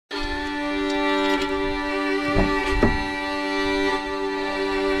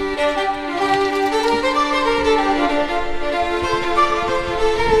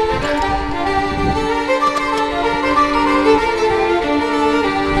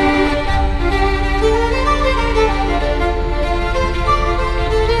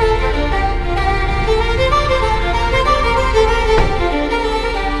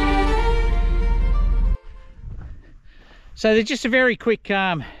So there's just a very quick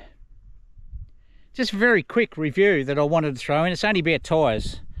review that I wanted to throw in. It's only about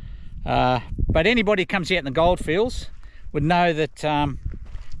tyres, but anybody who comes out in the goldfields would know that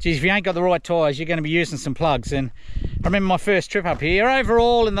geez, if you ain't got the right tyres, you're going to be using some plugs. And I remember my first trip up here.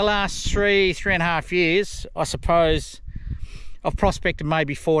 Overall, in the last three and a half years, I suppose I've prospected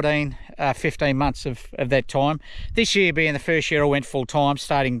maybe 14, 15 months of that time. This year being the first year I went full time,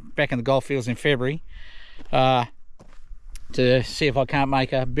 starting back in the goldfields in February, to see if I can't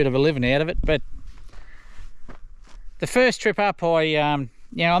make a bit of a living out of it. But the first trip up, I'm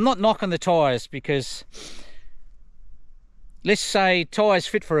not knocking the tyres, because let's say tyres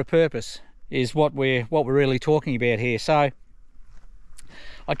fit for a purpose is what we're really talking about here. So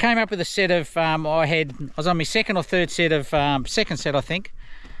I came up with a set of I was on my second or third set of second set, I think,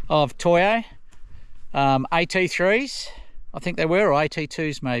 of Tyre AT3s, I think they were, or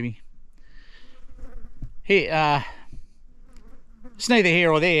AT2s maybe. Here, it's neither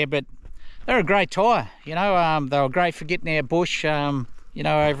here or there, but they're a great tyre. They were great for getting out bush,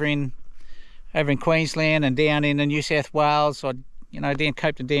 over in Queensland and down in New South Wales, or down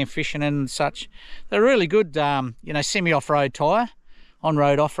Copeland Dam fishing and such. They're a really good semi-off-road tyre,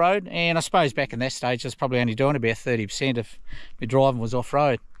 on-road, off-road. And I suppose back in that stage I was probably only doing about 30% of my driving was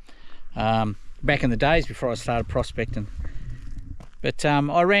off-road, back in the days before I started prospecting. But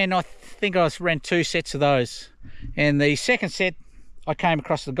I think I ran 2 sets of those, and the second set I came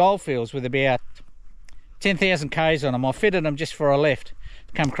across the goldfields with about 10,000 k's on them. I fitted them just before I left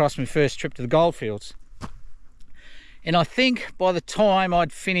to come across my first trip to the goldfields. And I think by the time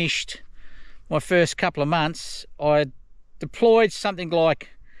I'd finished my first couple of months, I deployed something like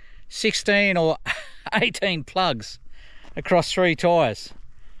 16 or 18 plugs across 3 tyres.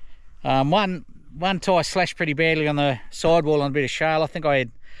 One tyre slashed pretty badly on the sidewall on a bit of shale. I think I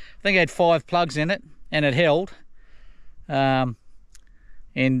had 5 plugs in it, and it held,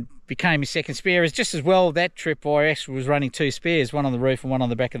 and became my second spare. It's just as well that trip I actually was running 2 spares, one on the roof and one on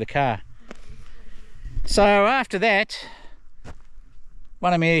the back of the car. So after that,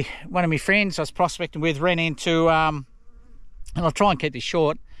 one of my friends I was prospecting with ran into, and I'll try and keep this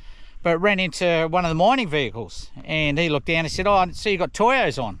short, but ran into one of the mining vehicles, and he looked down and said, "Oh, I see you got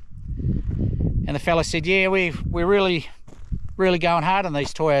Toyos on." And the fella said, "Yeah, we're really going hard on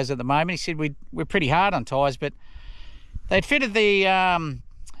these Toyos at the moment." He said, we're pretty hard on tyres, but they'd fitted the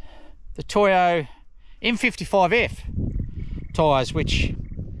Toyo M55F tyres, which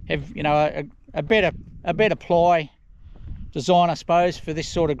have a better ply design, I suppose, for this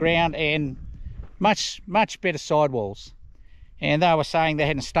sort of ground, and much better sidewalls. And they were saying they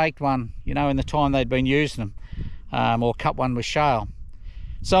hadn't staked one, in the time they'd been using them, or cut one with shale.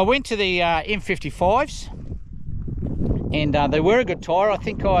 So I went to the M55s, and they were a good tyre. I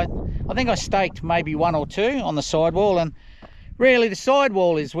think I staked maybe 1 or 2 on the sidewall, and really the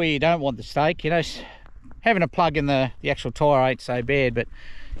sidewall is where you don't want the stake. Having a plug in the actual tyre ain't so bad, but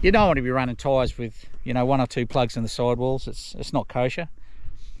you don't want to be running tyres with 1 or 2 plugs in the sidewalls. It's not kosher.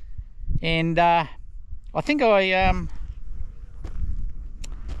 And I think now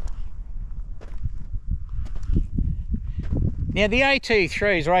the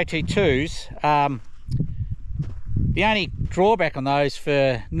AT3s or AT2s, the only drawback on those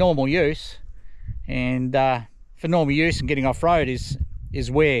for normal use and getting off-road is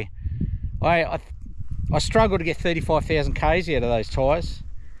wear. I struggle to get 35,000 k's out of those tyres.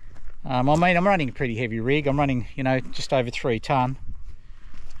 I'm running a pretty heavy rig. I'm running just over 3 tonne,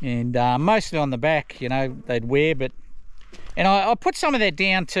 and mostly on the back they'd wear. But I put some of that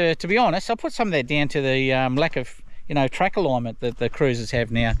down to be honest, I put some of that down to the lack of track alignment that the cruisers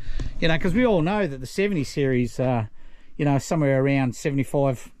have now, because we all know that the 70 series somewhere around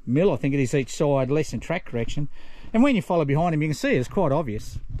 75 mil, I think it is, each side, less in track correction. And when you follow behind them, you can see it's quite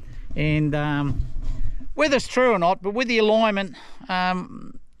obvious. And whether it's true or not, but with the alignment,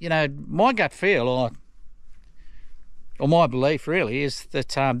 my gut feel or my belief really is that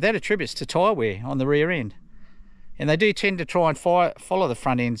that attributes to tyre wear on the rear end. And they do tend to try and follow the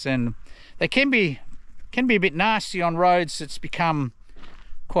front ends, and they can be a bit nasty on roads that's become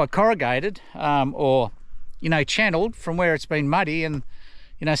quite corrugated, or channeled from where it's been muddy, and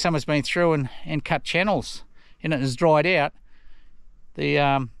someone's been through and cut channels and it has dried out.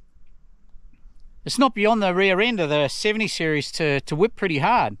 It's not beyond the rear end of the 70 series to whip pretty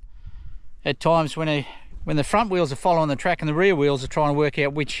hard at times when the front wheels are following the track and the rear wheels are trying to work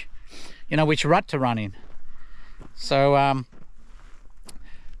out which rut to run in. So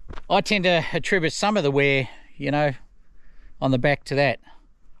I tend to attribute some of the wear on the back to that.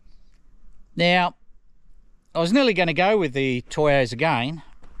 Now I was nearly going to go with the Toyos again,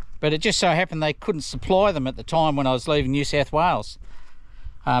 but it just so happened they couldn't supply them at the time when I was leaving New South Wales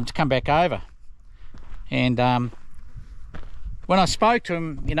to come back over. And when I spoke to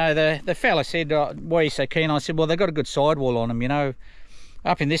him, you know, the fella said, why are you so keen? I said, well, they've got a good sidewall on them, you know.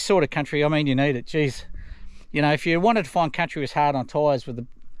 Up in this sort of country, I mean, you need it. Geez, you know, if you wanted to find country was hard on tyres with the,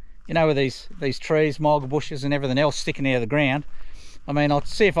 you know, with these trees, mulga bushes and everything else sticking out of the ground. I mean, I'll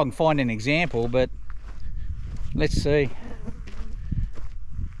see if I can find an example, but let's see.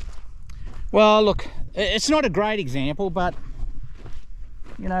 Well, look, it's not a great example, but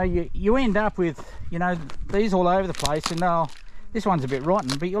you know, you end up with, you know, these all over the place, and this one's a bit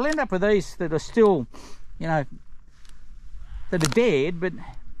rotten, but you'll end up with these that are still, you know, that are dead but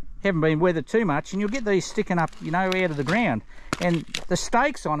haven't been weathered too much, and you'll get these sticking up, you know, out of the ground, and the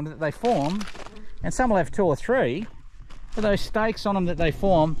stakes on them that they form, and some will have 2 or 3, but those stakes on them that they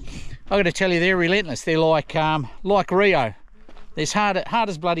form, I've got to tell you, they're relentless. They're like Rio. They're hard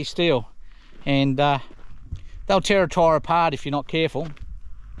as bloody steel, and they'll tear a tyre apart if you're not careful.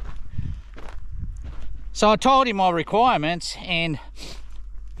 So I told him my requirements, and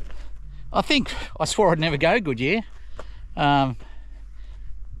I swore I'd never go Goodyear,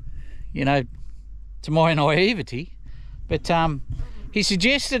 you know, to my naivety, but he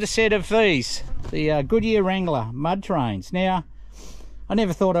suggested a set of these, the Goodyear Wrangler mud terrains. Now, I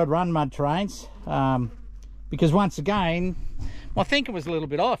never thought I'd run mud terrains, because once again, my thinking was a little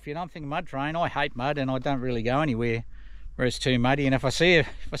bit off. You know, I'm thinking mud terrain, I hate mud and I don't really go anywhere where it's too muddy, and if I see a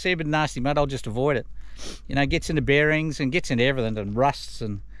bit of nasty mud, I'll just avoid it. You know, it gets into bearings and gets into everything, and rusts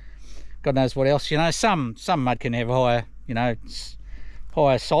and God knows what else. You know, some mud can have higher, you know,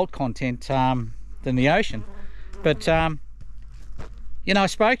 higher salt content than the ocean. But you know, I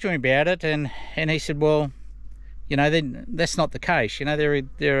spoke to him about it, and he said, well, you know, then that's not the case. You know,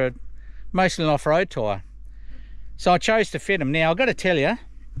 they're mostly an off-road tyre. So I chose to fit them. Now I've got to tell you,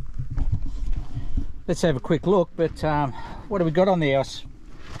 let's have a quick look. But what have we got on there?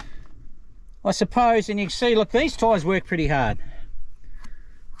 I suppose, and you can see, look, these tyres work pretty hard.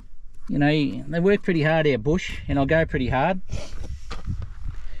 You know, they work pretty hard out bush, and I go pretty hard.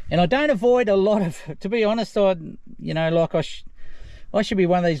 And I don't avoid a lot of, to be honest, you know, like I should be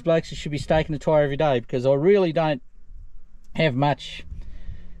one of these blokes who should be staking a tyre every day, because I really don't have much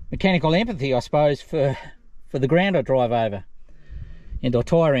mechanical empathy, I suppose, for the ground I drive over, and or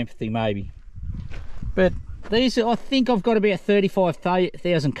tyre empathy maybe. But these, I think I've got about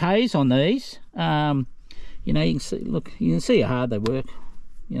 35,000 Ks on these. You know, you can see, look, you can see how hard they work,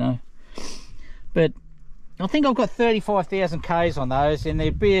 you know. But I think I've got 35,000 Ks on those, and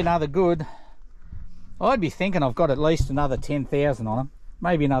there'd be another good, I'd be thinking I've got at least another 10,000 on them,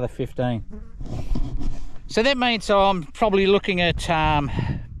 maybe another 15. So that means I'm probably looking at,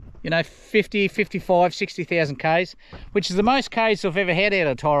 you know, 50, 55, 60,000 Ks, which is the most Ks I've ever had out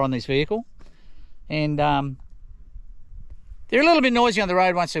of a tyre on this vehicle. And they're a little bit noisy on the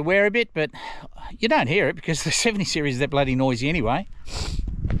road once they wear a bit, but you don't hear it because the 70 series is that bloody noisy anyway.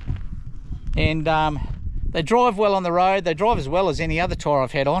 And they drive well on the road. They drive as well as any other tyre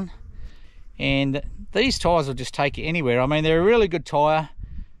I've had on. And these tyres will just take you anywhere. I mean, they're a really good tyre.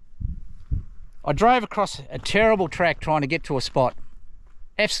 I drove across a terrible track trying to get to a spot.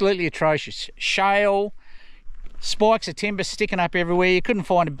 Absolutely atrocious. Shale, spikes of timber sticking up everywhere. You couldn't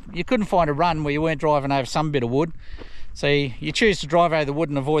find a run where you weren't driving over some bit of wood. So you choose to drive over the wood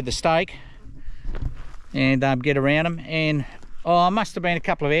and avoid the stake, and get around them. And I must have been a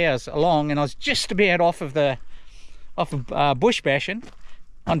couple of hours along, and I was just about off of bush bashing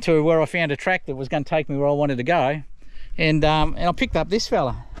onto where I found a track that was going to take me where I wanted to go. And I picked up this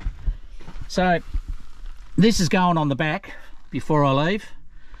fella. So this is going on the back before I leave.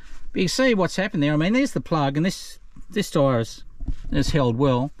 But you see what's happened there. I mean, there's the plug, and this tyre is held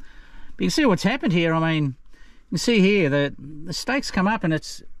well. But you can see what's happened here. I mean, you can see here that the stakes come up, and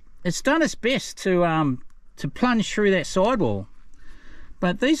it's done its best to plunge through that sidewall.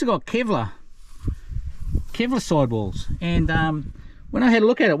 But these have got Kevlar sidewalls, and when I had a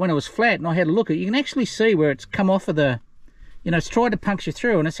look at it when it was flat, and I had a look at it, you can actually see where it's come off of the, you know, it's tried to puncture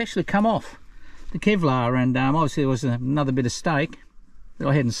through, and it's actually come off the Kevlar. And obviously there was another bit of stake that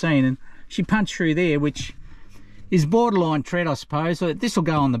I hadn't seen, and she punched through there, which is borderline tread, I suppose. So this will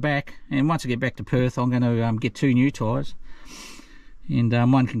go on the back, and once I get back to Perth, I'm going to get 2 new tyres, and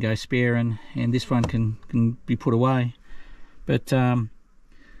one can go spare, and this one can be put away. But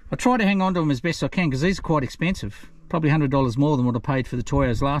I try to hang on to them as best I can, because these are quite expensive, probably $100 more than what I paid for the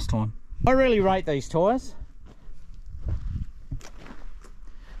tyres last time. I really rate these tyres.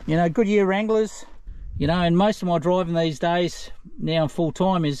 You know, Goodyear Wranglers, you know, and most of my driving these days now full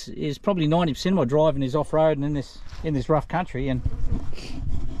time is probably 90% of my driving is off road and in this rough country. And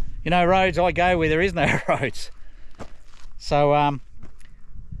you know, roads I go where there is no roads. So on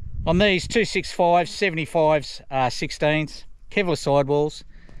these 265s, 75s, 16s, Kevlar sidewalls,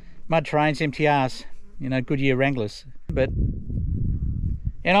 mud terrains, MTRs, you know, Goodyear Wranglers.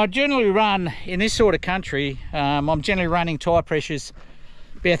 And I generally run, in this sort of country, I'm generally running tyre pressures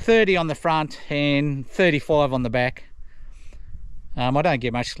about 30 on the front and 35 on the back. I don't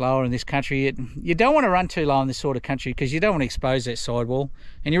get much slower in this country. You don't want to run too low in this sort of country because you don't want to expose that sidewall,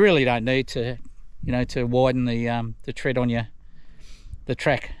 and you really don't need to, you know, to widen the tread on the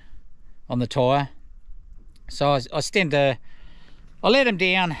track on the tyre. So I tend to, I let them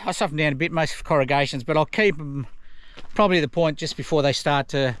down, I soften down a bit most of corrugations, but I'll keep them probably the point just before they start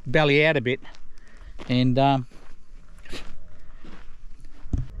to belly out a bit. And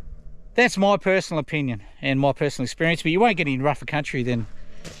that's my personal opinion and my personal experience, but you won't get any rougher country than,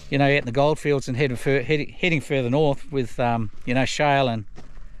 you know, out in the goldfields and heading further north with, you know, shale and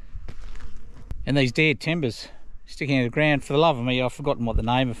these dead timbers sticking out of the ground. For the love of me, I've forgotten what the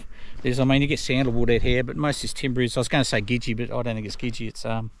name of it is. I mean, you get sandalwood out here, but most of this timber is, I was going to say gidgee, but I don't think it's gidgee. It's,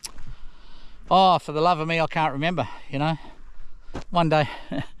 oh, for the love of me, I can't remember, you know. One day,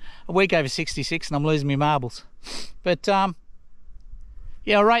 a week over 66 and I'm losing my marbles. But,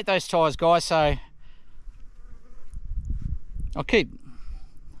 yeah, I rate those tyres, guys, so I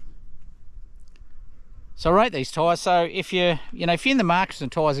rate these tyres. So if you're in the market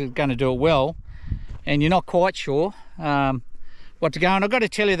and tyres are going to do it well and you're not quite sure what to go, and I've got to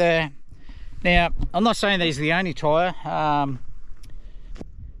tell you now, I'm not saying these are the only tyre, but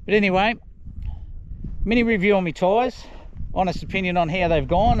anyway, mini review on my tyres, honest opinion on how they've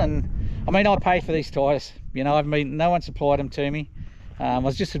gone. And I mean, I paid for these tyres, you know, no one supplied them to me. I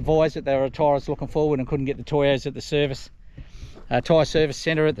was just advised that they were a tyre I was looking forward and couldn't get the Toyos at the service, tyre service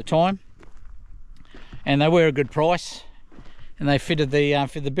centre at the time, and they were a good price and they fitted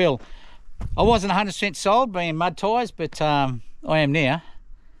the bill. I wasn't 100% sold being mud tyres, but I am now,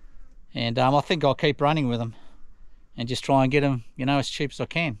 and I think I'll keep running with them and just try and get them, you know, as cheap as I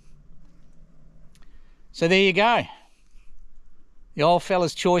can. So there you go, the old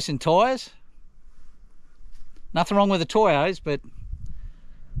fella's choice in tyres. Nothing wrong with the Toyos, but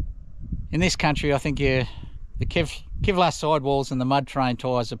in this country, I think the Kevlar sidewalls and the mud terrain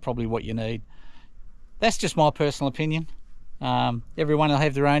tyres are probably what you need. That's just my personal opinion. Everyone will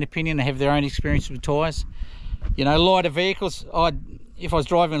have their own opinion and have their own experience with tyres. You know, lighter vehicles, if I was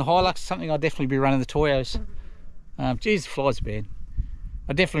driving a Hilux, something, I'd definitely be running the Toyos. Geez, the flies are bad.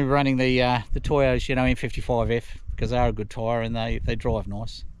 I'd definitely be running the Toyos, you know, M55F, because they are a good tyre and they drive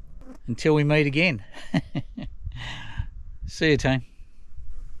nice. Until we meet again. See you, team.